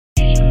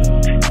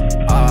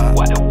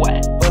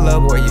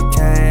up where you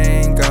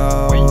can't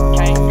go.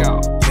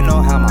 You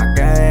know how my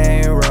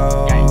game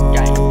roll.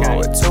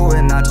 Go to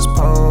it, not just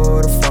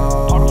pull the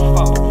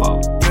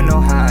fold. You know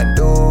how I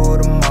do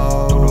the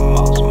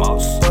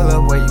most. Pull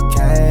up where you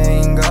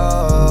can't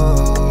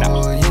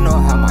go. You know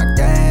how my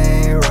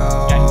game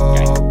roll.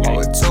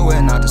 Go to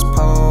it, not just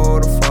pull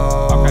the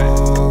fold.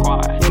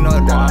 You know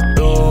that I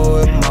do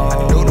it most.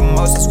 I do the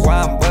most, that's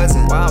why I'm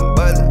buzzing.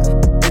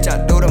 Bitch,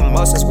 I do the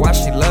most, that's why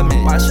she love me.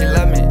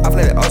 I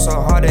play it oh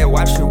so hard, that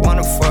why she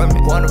wanna fuck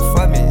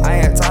me. I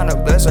ain't had time to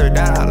bless her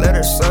down, I let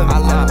her suck me.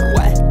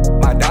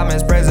 What? My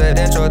diamonds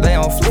presidential, they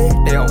don't flee.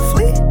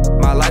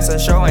 My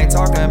license show ain't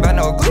talking about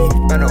no glee.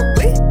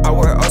 I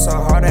work oh so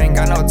hard, I ain't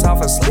got no time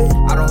for sleep.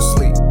 I don't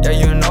sleep. Yeah,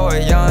 you know a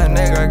young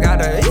nigga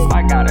gotta eat.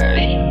 I gotta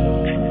eat.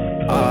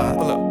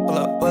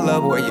 Pull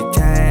up where you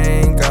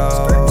can't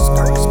go.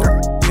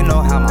 You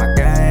know how my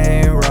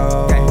game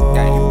roll.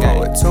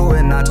 Go to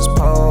it, not just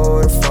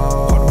pull the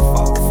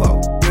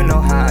fold. You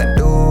know how I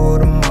do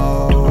the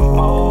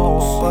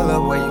most. Pull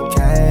up where you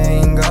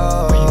can't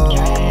go.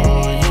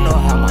 You know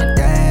how my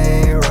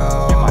game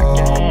roll.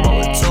 Go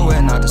to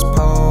it, not just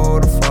pull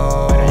the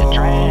fold.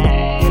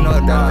 You know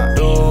that I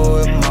do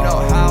it most. You know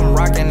how I'm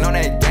rocking on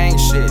that gang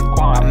shit.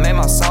 I made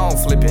my song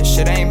flipping,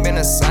 shit ain't been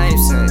the same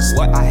since.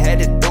 I had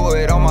to do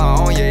it on my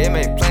own, yeah, it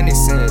made plenty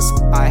sense.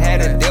 I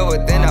had to deal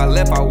with it, then I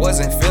left, I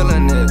wasn't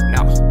feeling it.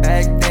 Now,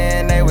 back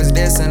then they was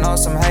dissing on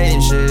some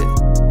hating shit.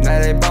 Now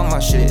they bump my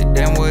shit,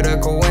 damn what a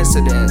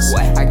coincidence.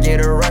 I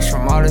get a rush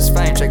from all this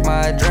fame, check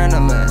my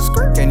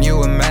adrenaline. Can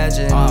you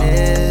imagine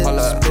this?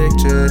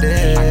 Picture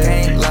this. I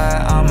can't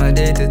lie, I'm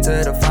addicted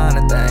to the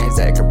finer things.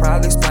 That could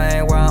probably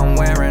explain why I'm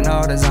wearing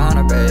all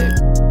designer, babe.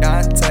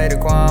 Dontae the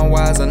Quan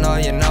Wise, I know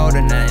you know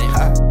the name.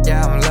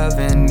 Yeah, I'm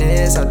loving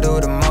this, I do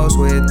the most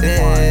with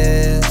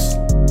this.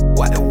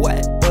 What?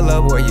 Pull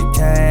up where you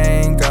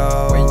can't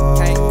go.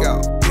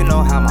 You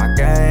know how my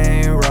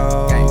game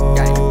roll.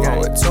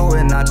 Go to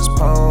it, not just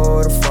pull